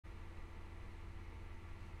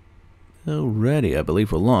Alrighty, I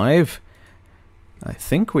believe we're live. I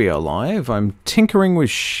think we are live. I'm tinkering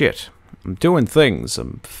with shit. I'm doing things.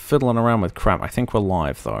 I'm fiddling around with crap. I think we're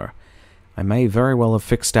live, though. I may very well have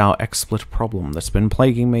fixed our XSplit problem that's been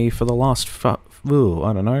plaguing me for the last, I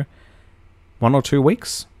don't know, 1 or 2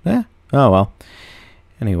 weeks? Yeah? Oh, well.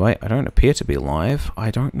 Anyway, I don't appear to be live.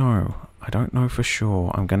 I don't know. I don't know for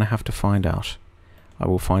sure. I'm going to have to find out. I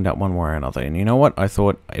will find out one way or another. And you know what? I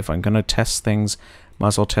thought if I'm going to test things, might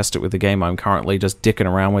as well test it with the game I'm currently just dicking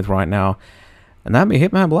around with right now. And that'd be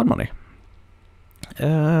Hitman Blood Money.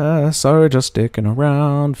 So just dicking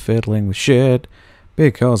around, fiddling with shit,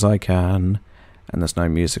 because I can. And there's no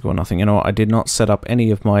music or nothing. You know what? I did not set up any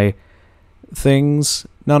of my things.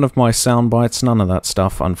 None of my sound bites. None of that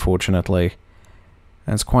stuff, unfortunately.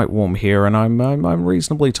 And it's quite warm here, and I'm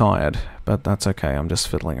reasonably tired. But that's okay. I'm just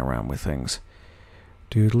fiddling around with things.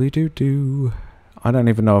 Doodly-doo-doo. I don't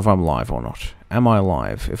even know if I'm live or not. Am I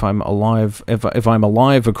live? If I'm alive, if I'm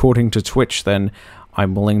alive according to Twitch, then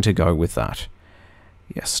I'm willing to go with that.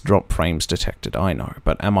 Yes, drop frames detected, I know.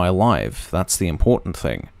 But am I live? That's the important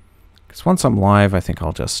thing. Because once I'm live, I think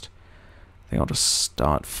I'll just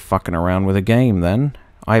start fucking around with a game then.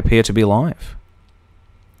 I appear to be live.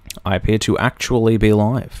 I appear to actually be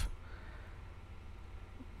live.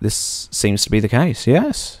 This seems to be the case,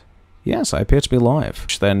 yes. Yes, I appear to be live.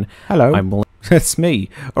 Then hello. I'm willing. It's me.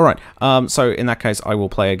 Alright, so in that case, I will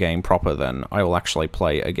play a game proper then. I will actually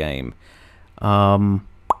play a game.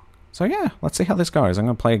 So yeah, let's see how this goes. I'm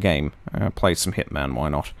going to play a game. I'm going to play some Hitman, why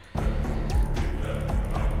not?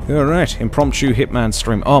 Alright, Impromptu Hitman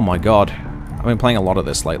stream. Oh my god. I've been playing a lot of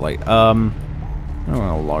this lately. I'm going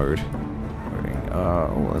to load. Loading.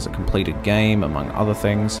 Oh, there's a completed game, among other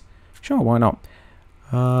things. Sure, why not?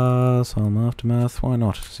 Some Aftermath, why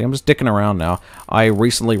not? See, I'm just dicking around now. I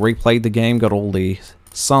recently replayed the game, got all the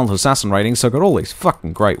Silent Assassin ratings, so I got all these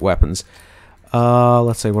fucking great weapons.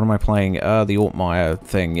 Let's see, what am I playing? The Altmaier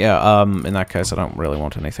thing. Yeah, in that case, I don't really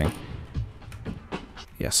want anything.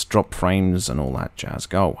 Yes, drop frames and all that jazz.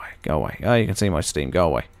 Go away, go away. Oh, you can see my Steam, go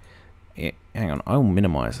away. Yeah, hang on, I'll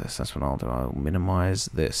minimize this, that's what I'll do. I'll minimize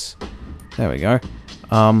this. There we go.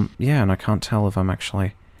 Yeah, and I can't tell if I'm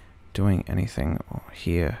actually doing anything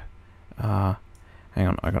here. Hang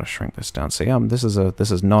on, I gotta shrink this down. See, this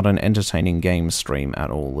is not an entertaining game stream at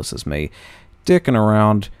all. This is me dicking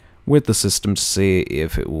around with the system to see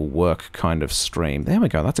if it will work kind of stream. There we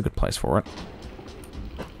go, that's a good place for it.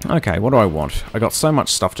 Okay, what do I want? I got so much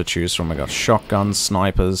stuff to choose from. I got shotguns,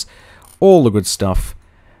 snipers, all the good stuff.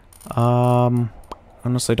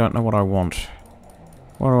 Honestly don't know what I want.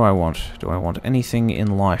 What do I want? Do I want anything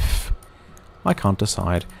in life? I can't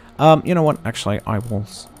decide. You know what? Actually, I will...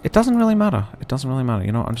 It doesn't really matter. It doesn't really matter.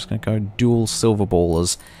 You know what? I'm just going to go dual silver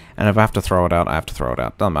ballers. And if I have to throw it out, I have to throw it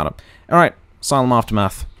out. Doesn't matter. Alright. Silent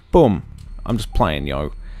Aftermath. Boom. I'm just playing,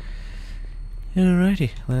 yo.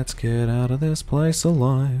 Alrighty. Let's get out of this place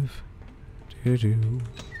alive. Doo-doo.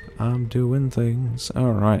 I'm doing things.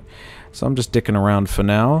 Alright. So I'm just dicking around for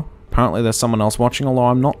now. Apparently there's someone else watching, although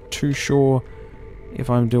I'm not too sure if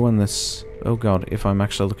I'm doing this... Oh god, if I'm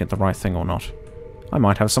actually looking at the right thing or not. I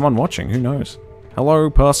might have someone watching, who knows? Hello,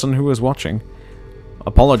 person who is watching.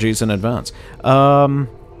 Apologies in advance.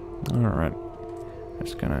 Alright.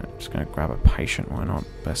 Just gonna grab a patient, why not?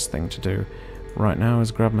 Best thing to do right now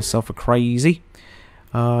is grab myself a crazy.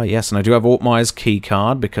 Yes, and I do have Altmaier's key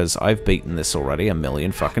card, because I've beaten this already a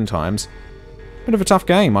million fucking times. Bit of a tough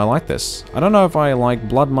game, I like this. I don't know if I like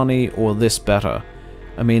Blood Money or this better.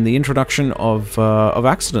 I mean, the introduction of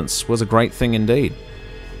accidents was a great thing indeed.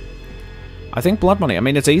 I think Blood Money, I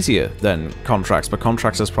mean, it's easier than Contracts, but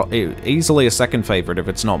Contracts is easily a second favorite if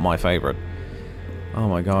it's not my favorite. Oh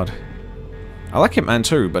my god. I like Hitman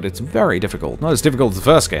 2, but it's very difficult. Not as difficult as the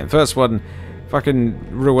first game. The first one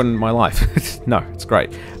fucking ruined my life. No, it's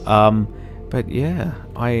great. But yeah,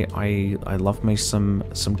 I love me some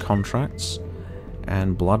Contracts.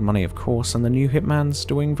 And Blood Money, of course, and the new Hitman's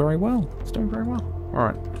doing very well. It's doing very well.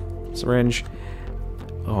 Alright. Syringe.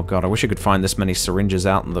 Oh god, I wish I could find this many syringes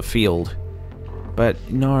out in the field.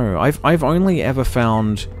 But no, I've only ever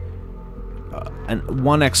found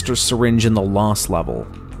one extra syringe in the last level.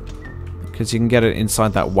 Because you can get it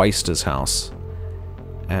inside that waster's house.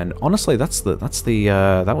 And honestly, that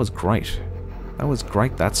was great. That was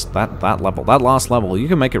great. That level. That last level, you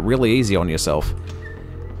can make it really easy on yourself.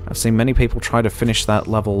 I've seen many people try to finish that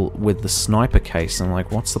level with the sniper case, and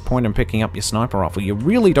like, what's the point in picking up your sniper rifle? You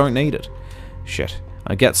really don't need it. Shit.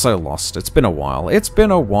 I get so lost. It's been a while. It's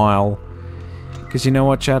been a while. Because you know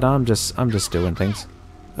what, Chad? I'm just doing things.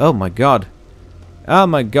 Oh my god. Oh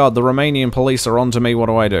my god, the Romanian police are onto me. What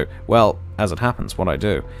do I do? Well, as it happens, what I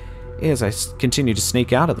do as I continue to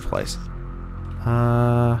sneak out of the place.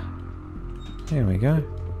 There we go.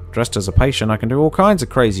 Dressed as a patient, I can do all kinds of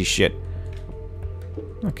crazy shit.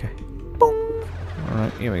 Okay. Boom.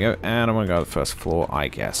 Alright, here we go. And I'm gonna go to the first floor, I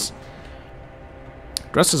guess.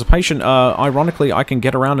 Dressed as a patient, ironically, I can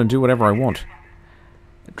get around and do whatever I want.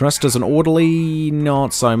 Dressed as an orderly,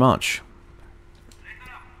 not so much.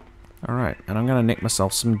 Alright, and I'm gonna nick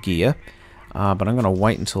myself some gear. But I'm gonna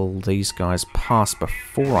wait until these guys pass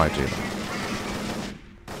before I do that.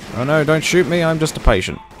 Oh no, don't shoot me, I'm just a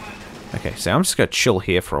patient. Okay, so I'm just gonna chill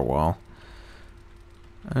here for a while.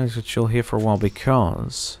 I'm just gonna chill here for a while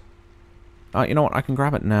because... you know what, I can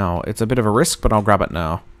grab it now. It's a bit of a risk, but I'll grab it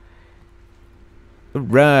now.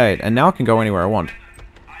 Right, and now I can go anywhere I want.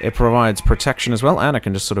 It provides protection as well, and I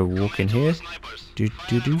can just sort of walk in here.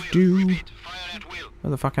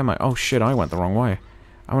 Where the fuck am I? Oh shit, I went the wrong way.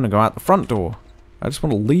 I want to go out the front door. I just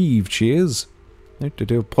want to leave, cheers.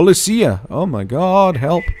 Policia! Oh my god,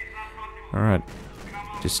 help. Alright.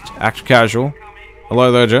 Just act casual.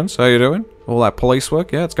 Hello there, gents. How you doing? All that police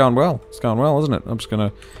work? Yeah, it's going well. It's going well, isn't it? I'm just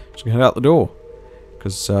gonna head out the door.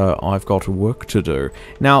 Because I've got work to do.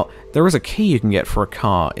 Now, there is a key you can get for a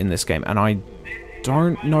car in this game, and I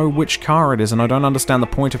don't know which car it is, and I don't understand the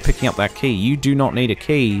point of picking up that key. You do not need a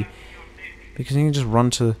key, because you can just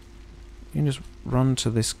run to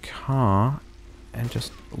this car and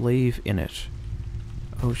just leave in it.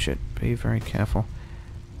 Oh shit, be very careful.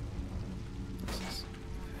 This is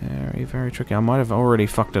very, very tricky. I might have already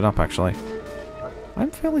fucked it up, actually. I'm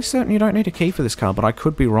fairly certain you don't need a key for this car, but I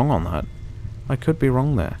could be wrong on that. I could be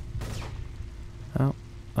wrong there.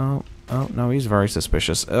 Oh, no, he's very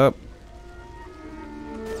suspicious. What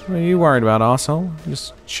are you worried about, arsehole?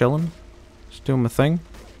 Just chilling? Just doing my thing?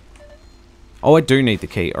 Oh, I do need the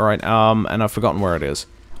key. Alright, and I've forgotten where it is.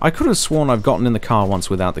 I could have sworn I've gotten in the car once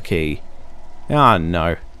without the key. Ah,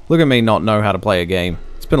 no. Look at me not know how to play a game.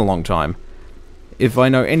 It's been a long time. If I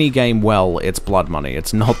know any game well, it's Blood Money.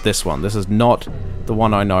 It's not this one. This is not the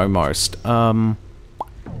one I know most.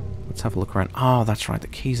 Let's have a look around. Oh, that's right. The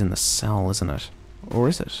key's in the cell, isn't it? Or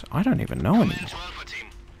is it? I don't even know anymore.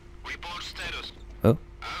 Oh.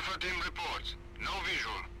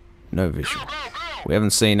 No visual. We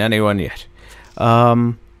haven't seen anyone yet.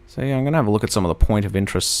 So yeah, I'm gonna have a look at some of the point of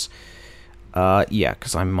interests. Yeah,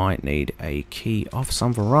 because I might need a key of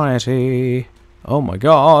some variety. Oh my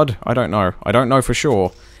god, I don't know. I don't know for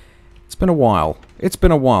sure. It's been a while. It's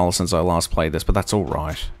been a while since I last played this, but that's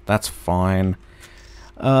alright. That's fine.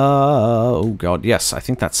 Oh god, yes, I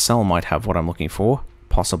think that cell might have what I'm looking for.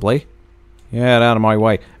 Possibly. Get out of my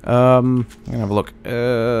way. I'm gonna have a look.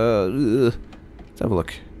 Let's have a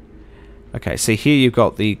look. Okay, see here you've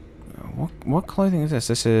got the... What clothing is this?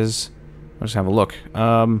 This is... Let's have a look.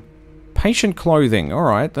 Patient clothing.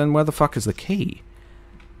 Alright, then where the fuck is the key?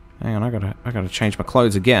 Hang on, I gotta change my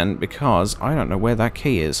clothes again, because I don't know where that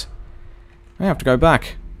key is. I have to go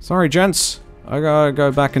back. Sorry, gents. I gotta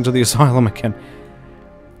go back into the asylum again.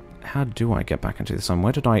 How do I get back into the asylum?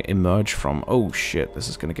 Where did I emerge from? Oh shit, this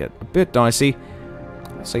is gonna get a bit dicey.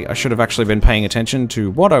 See, I should have actually been paying attention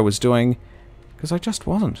to what I was doing, because I just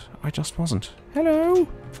wasn't. Hello?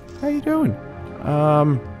 How you doing?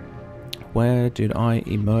 Where did I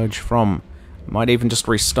emerge from? Might even just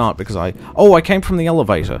restart because Oh, I came from the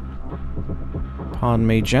elevator. Pardon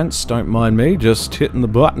me, gents. Don't mind me. Just hitting the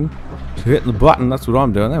button. Just hitting the button. That's what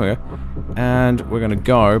I'm doing. There we go. And we're going to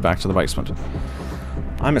go back to the basement.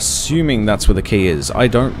 I'm assuming that's where the key is. I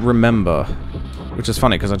don't remember. Which is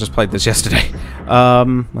funny because I just played this yesterday.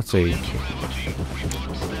 Let's see.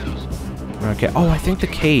 Okay. Oh, I think the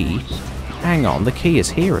key... Hang on. The key is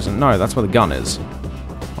here, isn't it? No, that's where the gun is.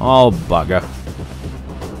 Oh, bugger.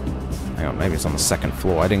 Hang on, maybe it's on the second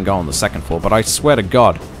floor. I didn't go on the second floor, but I swear to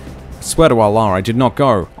God, I swear to Allah, I did not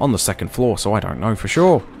go on the second floor, so I don't know for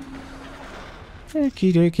sure.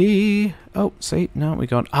 Okie dokie. Oh, see, no, we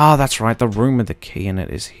got... Ah, that's right, the room with the key in it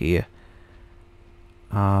is here.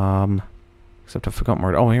 Except I've forgotten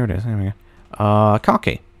where it... Oh, here it is. There we go. Car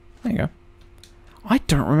key. There you go. I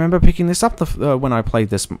don't remember picking this up when I played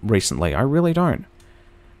this recently. I really don't.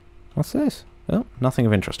 What's this? Oh, nothing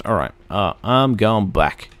of interest. Alright. I'm going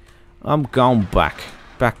back. I'm going back.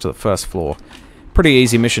 Back to the first floor. Pretty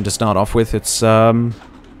easy mission to start off with. It's, not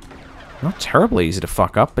terribly easy to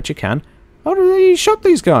fuck up, but you can. Oh, you shot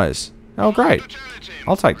these guys. Oh, great.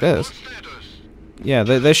 I'll take this. Yeah,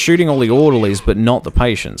 they're shooting all the orderlies, but not the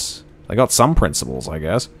patients. They got some principles, I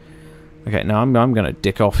guess. Okay, now I'm gonna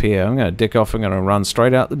dick off here. I'm gonna dick off. I'm gonna run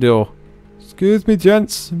straight out the door. Excuse me,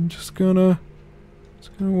 gents. I'm just gonna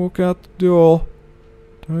walk out the door.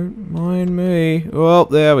 Don't mind me. Well,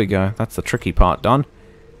 there we go. That's the tricky part done.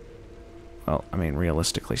 well, I mean,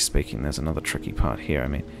 realistically speaking, there's another tricky part here. I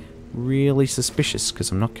mean, really suspicious,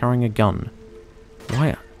 because I'm not carrying a gun.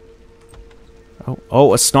 Why?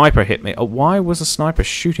 Oh, a sniper hit me. Oh, why was a sniper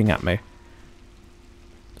shooting at me?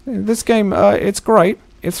 This game, it's great.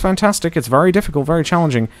 It's fantastic. It's very difficult, very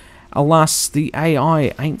challenging. Alas, the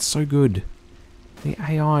AI ain't so good. The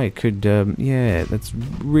AI could, yeah, that's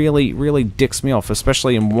really dicks me off,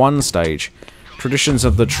 especially in one stage. Traditions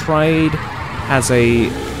of the Trade has a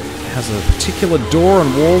particular door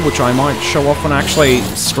and wall which I might show off when I actually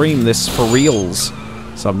stream this for reals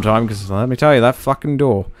sometime, because let me tell you, that fucking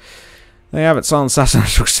door. They have it Silent Assassin. It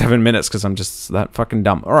took 7 minutes because I'm just that fucking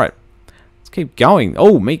dumb. Alright, let's keep going.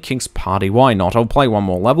 Oh, Meat King's Party, why not? I'll play one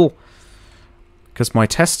more level, because my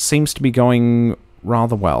test seems to be going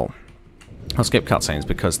rather well. I'll skip cutscenes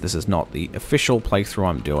because this is not the official playthrough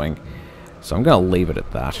I'm doing. So I'm going to leave it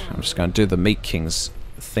at that. I'm just going to do the Meat King's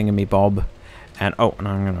thingamy-bob. And, oh, and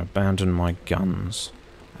I'm going to abandon my guns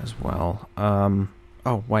as well.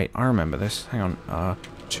 Oh, wait, I remember this. Hang on.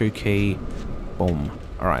 2 key. Boom.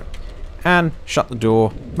 Alright. And shut the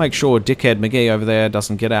door. Make sure Dickhead McGee over there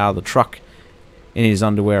doesn't get out of the truck in his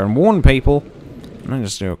underwear and warn people. And then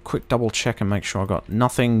just do a quick double check and make sure I got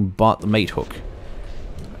nothing but the meat hook.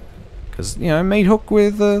 Because, you know, meat hook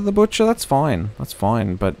with the butcher, that's fine. That's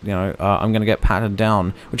fine. But, you know, I'm going to get patted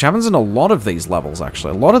down. Which happens in a lot of these levels,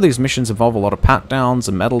 actually. A lot of these missions involve a lot of pat-downs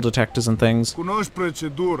and metal detectors and things.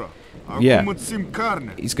 Yeah.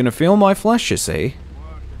 He's going to feel my flesh, you see.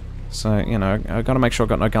 So, you know, I've got to make sure I've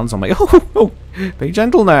got no guns on me. Oh, be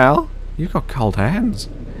gentle now. You've got cold hands.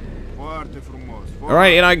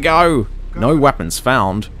 Alright, in I go. No weapons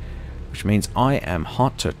found. Which means I am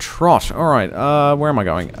hot to trot. Alright, where am I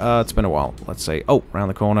going? It's been a while. Let's see. Oh, around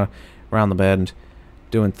the corner, around the bend,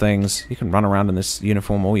 doing things. You can run around in this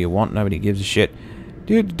uniform all you want. Nobody gives a shit.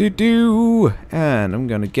 And I'm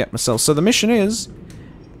going to get myself... So the mission is,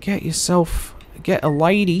 get a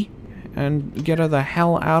lady and get her the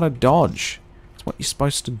hell out of Dodge. That's what you're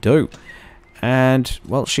supposed to do. And,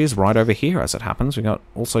 well, she's right over here, as it happens. We got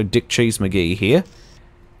also Dick Cheese McGee here.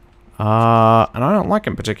 And I don't like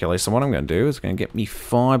him particularly, so what I'm going to do is going to get me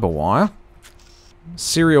fiber wire.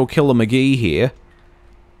 Serial Killer McGee here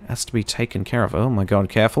has to be taken care of. Oh my god,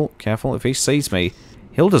 careful, careful. If he sees me,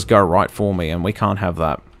 he'll just go right for me, and we can't have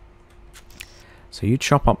that. So you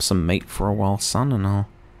chop up some meat for a while, son, and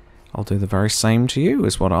I'll do the very same to you,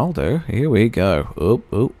 is what I'll do. Here we go. Oh.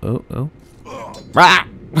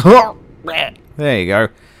 There you go.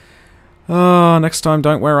 Oh, next time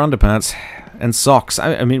don't wear underpants. And socks.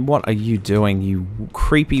 I mean, what are you doing, you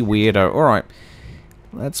creepy weirdo? Alright.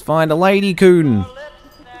 Let's find a lady coon.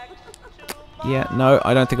 Yeah, no,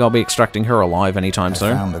 I don't think I'll be extracting her alive anytime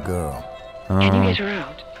soon. I found the girl. Can you get her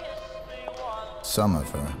out? Some of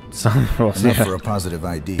her. Some of her, Enough for a positive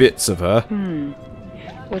ID. Bits of her.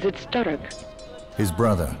 Was it Sturrock? His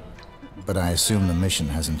brother. But I assume the mission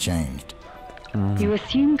hasn't changed. You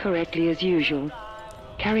assume correctly as usual.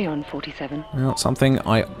 Carry on, 47. Well, something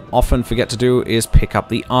I often forget to do is pick up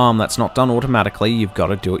the arm. That's not done automatically. You've got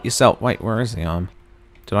to do it yourself. Wait, where is the arm?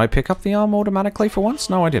 Did I pick up the arm automatically for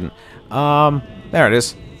once? No, I didn't. There it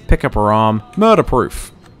is. Pick up her arm. Murder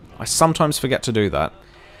proof. I sometimes forget to do that.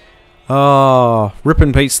 Oh, rip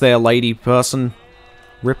in peace there, lady person.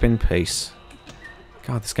 Rip in peace.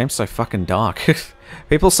 God, this game's so fucking dark.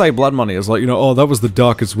 People say Blood Money is like, you know, oh, that was the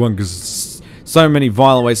darkest one because so many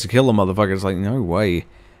violent ways to kill a motherfucker. It's like, no way.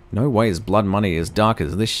 No way is Blood Money as dark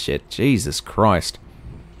as this shit. Jesus Christ.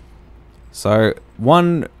 So,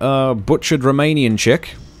 one butchered Romanian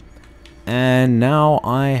chick. And now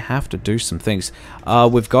I have to do some things.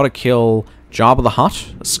 We've got to kill Jabba the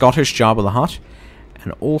Hutt. Scottish Jabba the Hutt.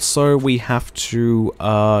 And also we have to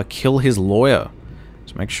kill his lawyer.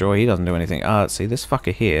 To make sure he doesn't do anything. See, this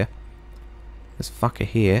fucker here. This fucker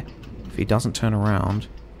here. If he doesn't turn around...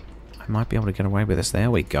 I might be able to get away with this. There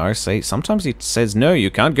we go. See, sometimes he says, no, you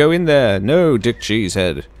can't go in there. No, Dick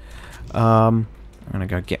Cheesehead. I'm going to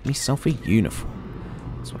go get myself a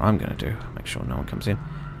uniform. That's what I'm going to do. Make sure no one comes in.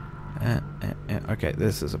 Okay,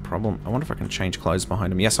 this is a problem. I wonder if I can change clothes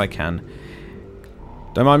behind him. Yes, I can.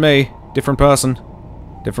 Don't mind me. Different person.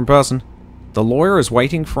 Different person. The lawyer is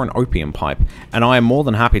waiting for an opium pipe, and I am more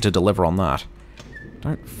than happy to deliver on that.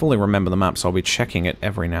 Don't fully remember the map, so I'll be checking it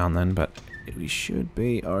every now and then, but... we should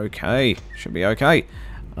be okay. Should be okay.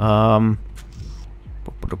 Oh,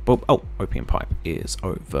 opium pipe is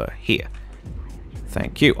over here.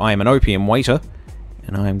 Thank you. I am an opium waiter,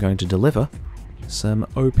 and I am going to deliver some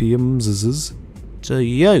opiums to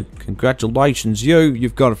you. Congratulations,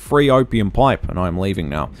 you've got a free opium pipe, and I'm leaving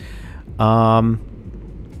now.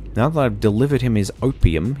 Now that I've delivered him his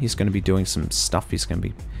opium, he's going to be doing some stuff. He's going to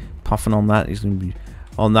be puffing on that. He's going to be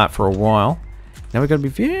on that for a while. Now we've got to be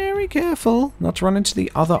very careful not to run into the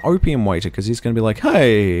other opium waiter, because he's going to be like,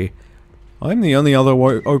 hey, I'm the only other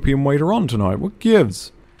opium waiter on tonight. What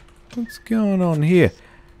gives? What's going on here?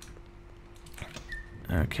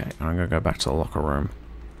 Okay, I'm going to go back to the locker room.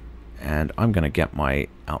 And I'm going to get my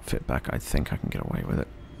outfit back. I think I can get away with it.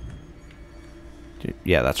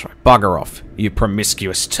 Yeah, that's right. Bugger off, you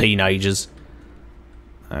promiscuous teenagers.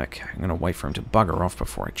 Okay, I'm going to wait for him to bugger off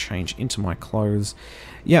before I change into my clothes.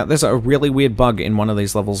 Yeah, there's a really weird bug in one of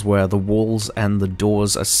these levels where the walls and the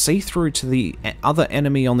doors are see-through to the other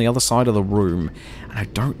enemy on the other side of the room. And I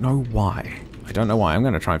don't know why. I don't know why. I'm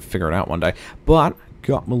going to try and figure it out one day. But,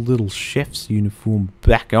 got my little chef's uniform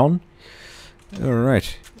back on.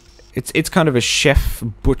 Alright. It's kind of a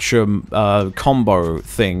chef-butcher combo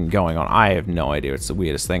thing going on. I have no idea. It's the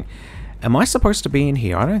weirdest thing. Am I supposed to be in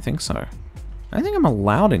here? I don't think so. I don't think I'm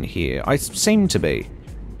allowed in here. I seem to be.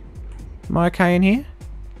 Am I okay in here?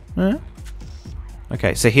 Huh?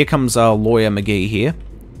 Okay, so here comes Lawyer McGee here.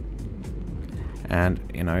 And,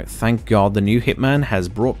 you know, thank God the new Hitman has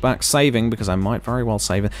brought back saving, because I might very well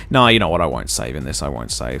save it. No, you know what? I won't save in this. I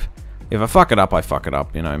won't save. If I fuck it up, I fuck it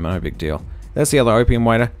up. You know, no big deal. There's the other opium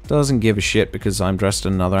waiter. Doesn't give a shit because I'm dressed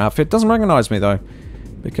in another outfit. Doesn't recognize me, though.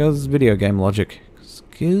 Because video game logic.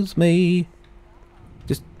 Excuse me.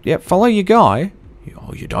 Just, yeah, follow your guy.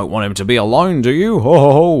 Oh, you don't want him to be alone, do you? Ho,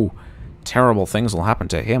 ho, ho. Terrible things will happen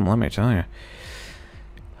to him, let me tell you.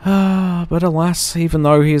 But alas, even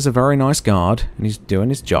though he is a very nice guard, and he's doing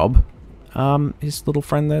his job, his little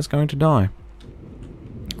friend there's going to die.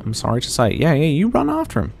 I'm sorry to say. Yeah, you run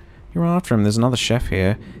after him. You run after him. There's another chef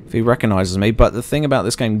here, if he recognizes me. But the thing about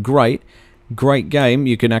this game, great game,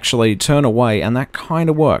 you can actually turn away, and that kind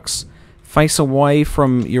of works. Face away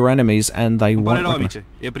from your enemies, and they won't recognize.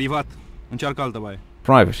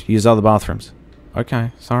 Private. Use other bathrooms.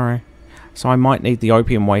 Okay, sorry. So I might need the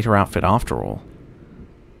opium waiter outfit after all.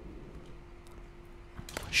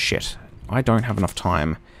 Shit. I don't have enough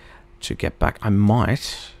time to get back. I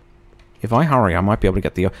might. If I hurry, I might be able to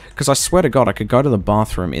get the... Because I swear to God, I could go to the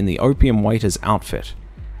bathroom in the opium waiter's outfit.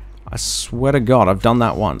 I swear to God, I've done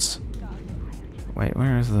that once. Wait,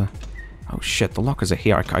 where is the... Oh shit, the lockers are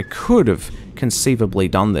here. I could have conceivably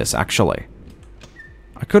done this, actually.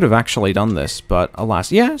 I could have actually done this, but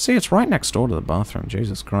alas. Yeah, see, it's right next door to the bathroom.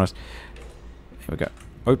 Jesus Christ. Here we go.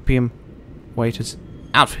 Opium waiter's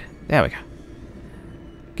outfit. There we go.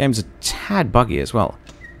 Game's a tad buggy as well.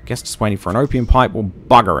 Guess just waiting for an opium pipe will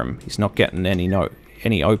bugger him. He's not getting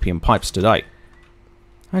any opium pipes today.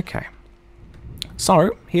 Okay.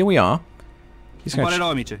 So, here we are. He's gonna I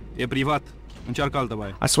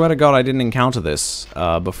swear to God I didn't encounter this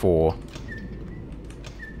before.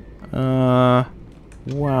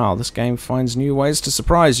 Wow, this game finds new ways to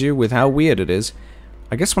surprise you with how weird it is.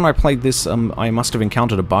 I guess when I played this, I must have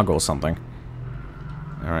encountered a bug or something.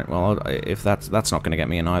 Alright, well, if that's not going to get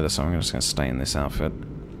me in either, so I'm just going to stay in this outfit.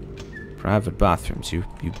 Private bathrooms, you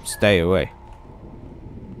stay away.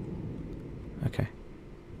 Okay.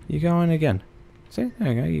 You go in again. See?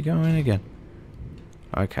 There you go, you go in again.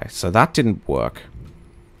 Okay, so that didn't work.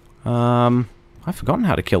 I've forgotten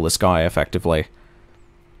how to kill this guy effectively.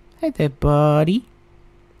 Hey there, buddy.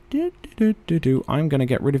 I'm gonna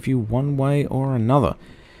get rid of you one way or another.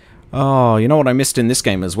 Oh, you know what I missed in this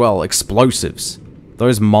game as well? Explosives.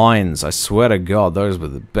 Those mines, I swear to God, those were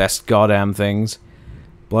the best goddamn things.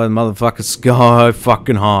 Blow the motherfucker sky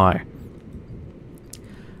fucking high.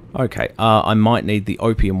 Okay, I might need the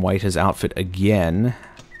opium waiter's outfit again.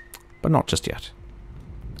 But not just yet.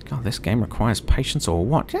 God, this game requires patience or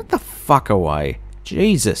what? Get the fuck away.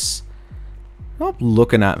 Jesus. Stop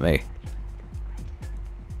looking at me.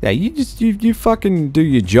 Yeah, you fucking do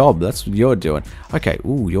your job. That's what you're doing. Okay,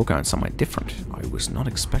 ooh, you're going somewhere different. I was not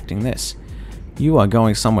expecting this. You are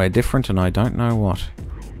going somewhere different and I don't know what.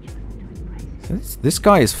 This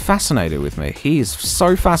guy is fascinated with me. He is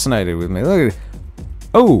so fascinated with me. Look at it.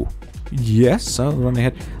 Oh, yes, I'll run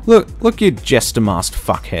ahead. Look, you jester-masked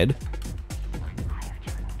fuckhead.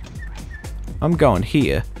 I'm going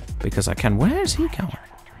here because I can. Where is he going?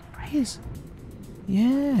 He's...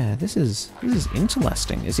 Yeah, this is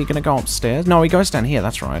interesting. Is he going to go upstairs? No, he goes down here,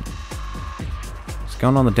 that's right. He's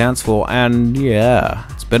going on the dance floor, and yeah,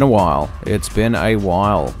 it's been a while. It's been a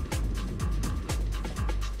while.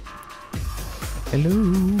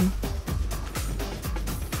 Hello?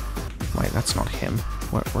 Wait, that's not him.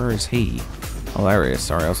 Where is he? Oh, there he is.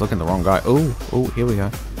 Sorry, I was looking at the wrong guy. Oh, here we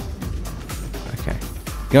go. Okay.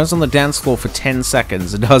 He goes on the dance floor for 10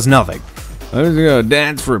 seconds and does nothing. I'm just gonna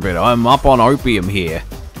dance for a bit. I'm up on opium here.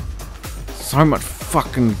 So much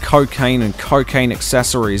fucking cocaine and cocaine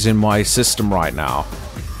accessories in my system right now.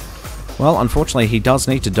 Well, unfortunately, he does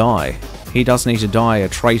need to die. He does need to die a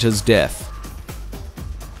traitor's death.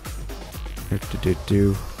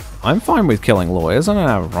 I'm fine with killing lawyers. I don't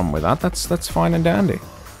have a problem with that. That's fine and dandy.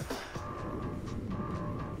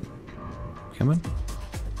 Come on.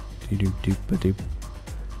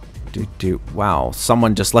 Wow,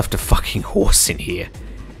 someone just left a fucking horse in here.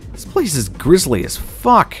 This place is grisly as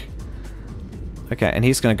fuck. Okay, and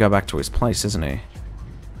he's going to go back to his place, isn't he?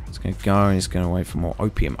 He's going to go and he's going to wait for more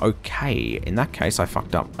opium. Okay, in that case, I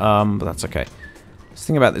fucked up. But that's okay. This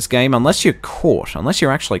thing about this game, unless you're caught, unless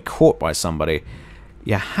you're actually caught by somebody,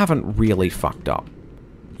 you haven't really fucked up.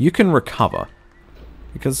 You can recover.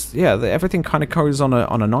 Because, yeah, everything kind of goes on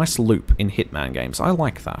a nice loop in Hitman games. I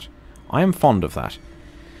like that. I am fond of that.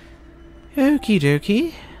 Okie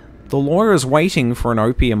dokie. The lawyer is waiting for an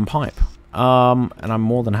opium pipe. And I'm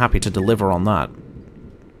more than happy to deliver on that.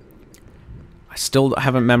 I still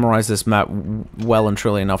haven't memorized this map well and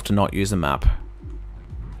truly enough to not use a map.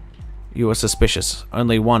 You are suspicious.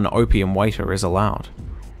 Only one opium waiter is allowed.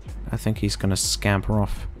 I think he's gonna scamper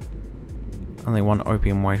off. Only one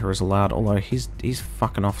opium waiter is allowed, although he's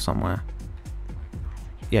fucking off somewhere.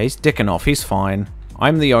 Yeah, he's dicking off. He's fine.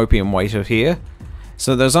 I'm the opium waiter here.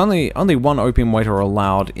 So there's only one opium waiter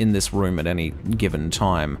allowed in this room at any given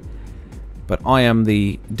time. But I am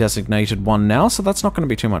the designated one now, so that's not going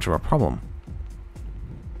to be too much of a problem.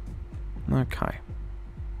 Okay.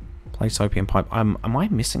 Place opium pipe. Am I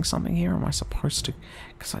missing something here? Am I supposed to?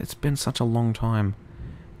 Because it's been such a long time.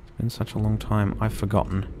 It's been such a long time. I've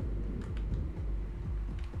forgotten.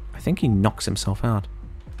 I think he knocks himself out.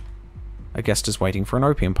 A guest is waiting for an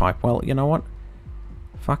opium pipe. Well, you know what?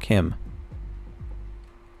 Fuck him.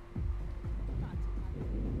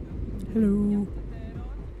 Hello.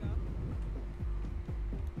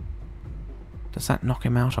 Does that knock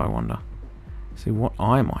him out, I wonder? See what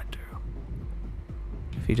I might do.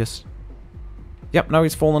 If he just... Yep, no,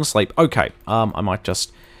 he's fallen asleep. Okay, I might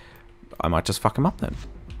just fuck him up then.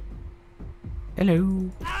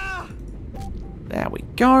 Hello. There we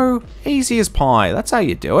go. Easy as pie. That's how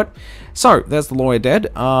you do it. So, there's the lawyer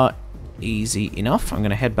dead. Easy enough. I'm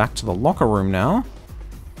going to head back to the locker room now.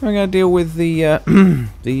 I'm going to deal with the,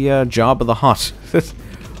 the Jabba the Hutt.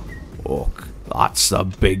 Oh, that's a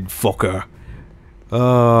big fucker.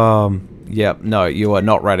 Yep, no, you are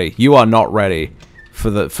not ready. You are not ready for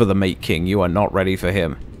the Meat King. You are not ready for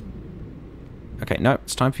him. Okay, no,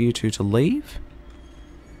 it's time for you two to leave.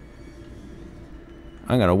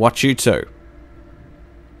 I'm going to watch you two.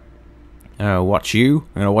 Watch you.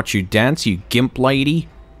 I'm going to watch you dance, you gimp lady.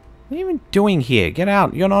 What are you even doing here? Get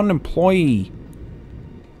out. You're not an employee.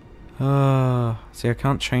 See, I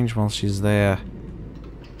can't change while she's there.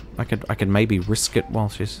 I could maybe risk it while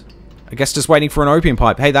she's... I guess just waiting for an opium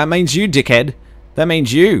pipe. Hey, that means you, dickhead. That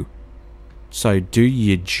means you. So do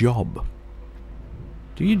your job.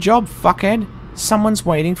 Do your job, fuckhead. Someone's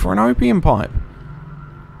waiting for an opium pipe.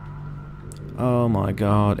 Oh my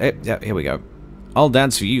god. Yeah, here we go. I'll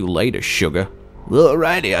dance for you later, sugar.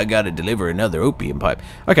 Alrighty, I gotta deliver another opium pipe.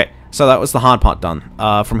 Okay, so that was the hard part done.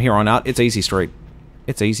 From here on out, it's easy street.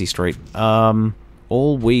 It's easy street.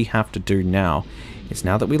 All we have to do now is,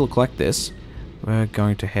 now that we look like this, we're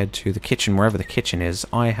going to head to the kitchen, wherever the kitchen is.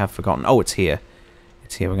 I have forgotten. Oh, it's here.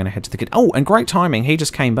 It's here. We're going to head to the kitchen. Oh, and great timing. He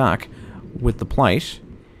just came back with the plate.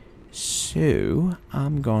 So,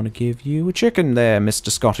 I'm going to give you a chicken there, Mr.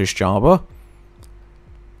 Scottish Jabba.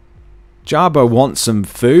 Jabba wants some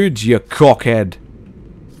food, you cockhead.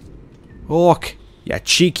 Orc, you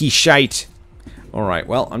cheeky shite. Alright,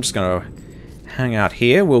 well, I'm just going to hang out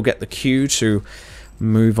here. We'll get the queue to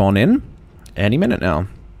move on in any minute now.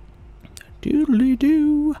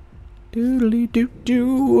 Doodly-doo.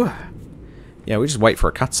 Doodly-doo-doo. Yeah, we just wait for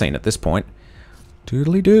a cutscene at this point.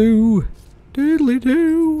 Doodly-doo.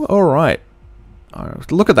 Doodly-doo. Alright.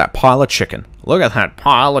 Look at that pile of chicken. Look at that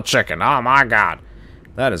pile of chicken. Oh my god.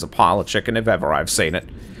 That is a pile of chicken if ever I've seen it.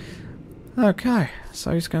 Okay,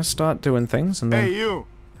 so he's going to start doing things and then... Hey, you.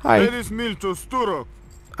 Hi. Where is meal to stir up?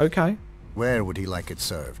 Okay. Where would he like it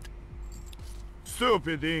served?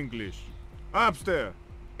 Stupid English. Upstairs.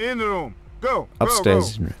 In the room. Go.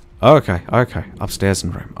 Upstairs. Go, go. Okay, okay. Upstairs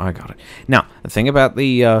in the room. I got it. Now, the thing about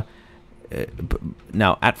the...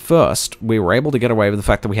 now, at first, we were able to get away with the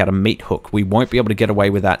fact that we had a meat hook. We won't be able to get away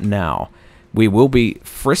with that now. We will be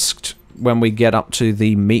frisked when we get up to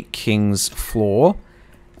the Meat King's floor.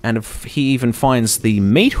 And if he even finds the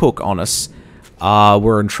meat hook on us,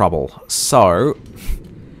 we're in trouble. So,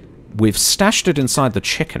 we've stashed it inside the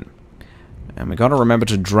chicken. And we gotta remember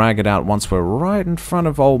to drag it out once we're right in front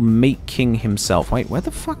of old Meat King himself. Wait, where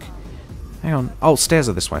the fuck? Hang on. Oh, stairs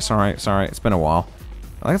are this way. Sorry, sorry. It's been a while.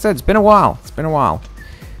 Like I said, it's been a while. It's been a while.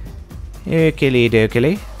 Okily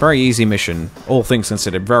dokily. Very easy mission. All things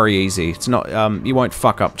considered, very easy. It's not, you won't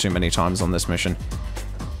fuck up too many times on this mission.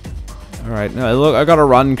 Alright, no, look, I gotta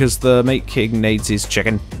run because the Meat King needs his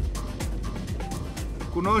chicken.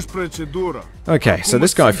 Okay, so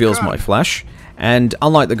this guy feels my flesh. And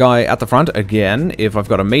unlike the guy at the front, again, if I've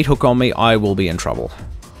got a meat hook on me, I will be in trouble.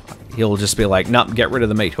 He'll just be like, nah, get rid of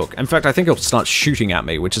the meat hook. In fact, I think he'll start shooting at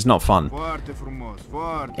me, which is not fun.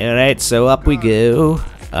 Alright, so up we go.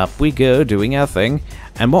 Up we go, doing our thing.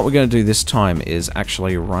 And what we're going to do this time is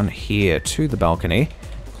actually run here to the balcony.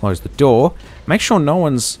 Close the door. Make sure no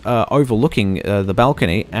one's overlooking the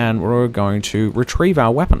balcony. And we're going to retrieve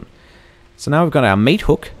our weapon. So now we've got our meat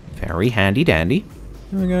hook. Very handy dandy.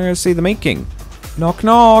 And we're going to go see the Meat King. Knock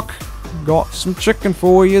knock. Got some chicken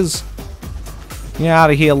for yous. Get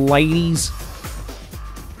out of here, ladies.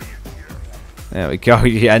 There we go.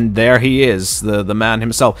 And there he is, the man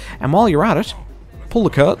himself. And while you're at it, pull the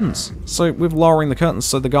curtains. So we're lowering the curtains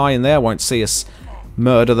so the guy in there won't see us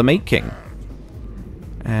murder the Meat King.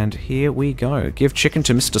 And here we go. Give chicken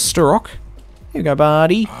to Mr. Sturrock. Here you go,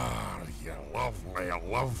 buddy. You lovely,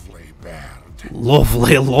 lovely bird.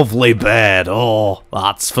 Lovely, lovely bird. Oh,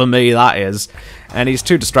 that's for me, that is. And he's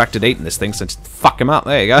too distracted eating this thing, so just fuck him up.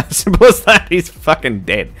 There you go. Simple as that. He's fucking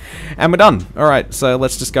dead. And we're done. Alright, so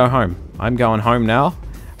let's just go home. I'm going home now.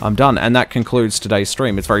 I'm done. And that concludes today's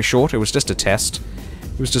stream. It's very short. It was just a test.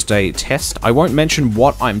 It was just a test. I won't mention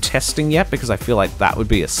what I'm testing yet, because I feel like that would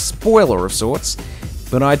be a spoiler of sorts.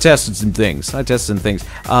 But I tested some things. Not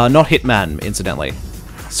Hitman, incidentally.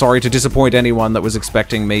 Sorry to disappoint anyone that was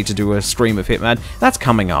expecting me to do a stream of Hitman. That's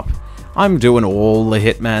coming up. I'm doing all the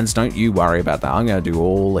Hitmans. Don't you worry about that. I'm going to do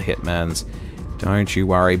all the Hitmans. Don't you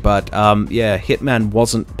worry. But, yeah, Hitman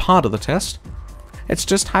wasn't part of the test. It's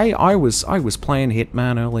just, hey, I was playing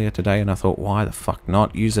Hitman earlier today, and I thought, why the fuck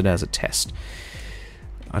not? Use it as a test.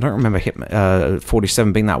 I don't remember Hitman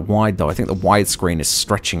 47 being that wide, though. I think the widescreen is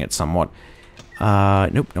stretching it somewhat.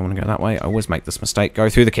 Nope, don't want to go that way. I always make this mistake. Go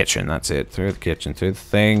through the kitchen. That's it. Through the kitchen. Through the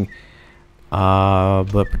thing.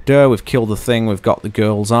 We've killed the thing. We've got the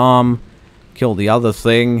girl's arm. Killed the other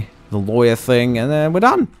thing. The lawyer thing. And then we're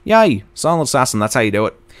done. Yay. Silent Assassin. That's how you do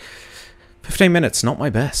it. 15 minutes. Not my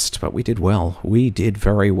best. But we did well. We did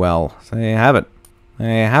very well. So there you have it.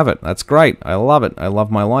 There you have it. That's great. I love it. I love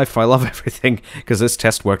my life. I love everything. Because this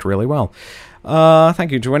test worked really well.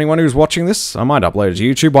 Thank you to anyone who's watching this. I might upload it to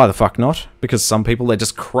YouTube, why the fuck not? Because some people, they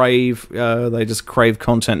just crave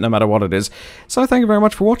content no matter what it is. So thank you very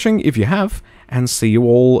much for watching, if you have, and see you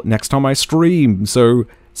all next time I stream. So,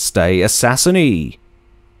 stay assassiny.